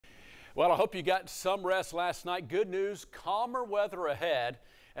Well, I hope you got some rest last night. Good news, calmer weather ahead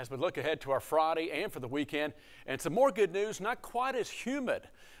as we look ahead to our Friday and for the weekend. And some more good news, not quite as humid.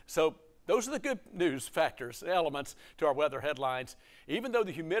 So those are the good news factors, elements to our weather headlines. Even though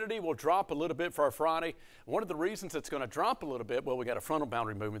the humidity will drop a little bit for our Friday, one of the reasons it's going to drop a little bit, well, we got a frontal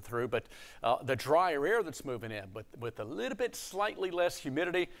boundary moving through, but the drier air that's moving in, but with a little bit slightly less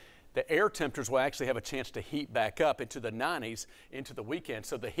humidity, the air temperatures will actually have a chance to heat back up into the 90s into the weekend.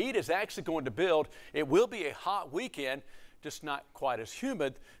 So the heat is actually going to build. It will be a hot weekend, just not quite as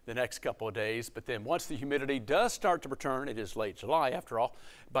humid the next couple of days. But then once the humidity does start to return, it is late July after all,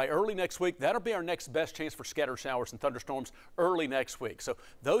 by early next week, that'll be our next best chance for scattered showers and thunderstorms early next week. So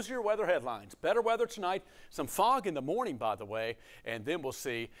those are your weather headlines. Better weather tonight, some fog in the morning, by the way, and then we'll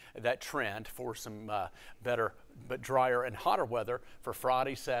see that trend for some better but drier and hotter weather for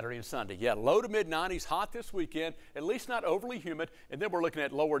Friday, Saturday, and Sunday. Yeah, low to mid 90s, hot this weekend, at least not overly humid, and then we're looking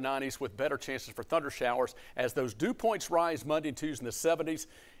at lower 90s with better chances for thunder showers as those dew points rise Monday and Tuesday in the 70s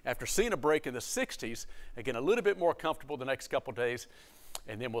after seeing a break in the 60s. Again, a little bit more comfortable the next couple days,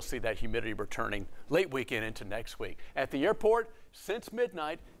 and then we'll see that humidity returning late weekend into next week. At the airport, since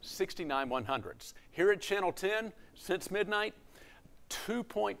midnight, 69 100s. Here at Channel 10, since midnight,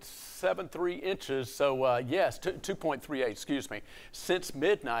 2.73 inches, so yes, 2.38, excuse me, since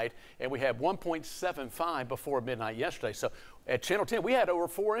midnight, and we had 1.75 before midnight yesterday. So at Channel 10, we had over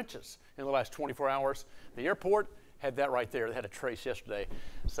 4 inches in the last 24 hours. The airport had that right there. They had a trace yesterday.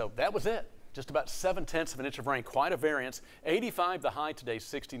 So that was it. Just about 7/10 of an inch of rain, quite a variance. 85 the high today,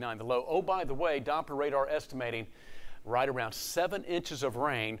 69 the low. Oh, by the way, Doppler radar estimating right around 7 inches of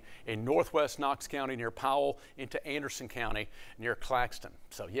rain in northwest Knox County near Powell into Anderson County near Claxton.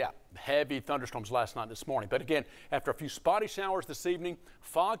 So yeah, heavy thunderstorms last night and this morning. But again, after a few spotty showers this evening,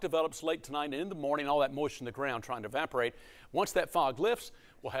 fog develops late tonight and in the morning, all that moisture in the ground trying to evaporate. Once that fog lifts,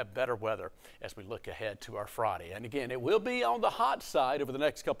 we'll have better weather as we look ahead to our Friday. And again, it will be on the hot side over the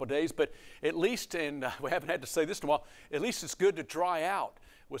next couple of days, but at least, and we haven't had to say this in a while, at least it's good to dry out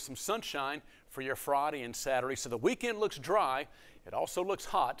with some sunshine for your Friday and Saturday. So the weekend looks dry. It also looks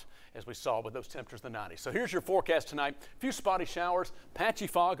hot, as we saw with those temperatures in the 90s. So here's your forecast tonight. A few spotty showers, patchy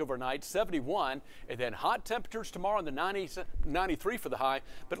fog overnight, 71, and then hot temperatures tomorrow in the 90s, 93 for the high,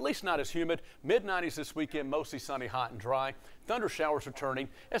 but at least not as humid. Mid-90s this weekend, mostly sunny, hot, and dry. Thunder showers returning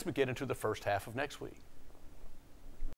as we get into the first half of next week.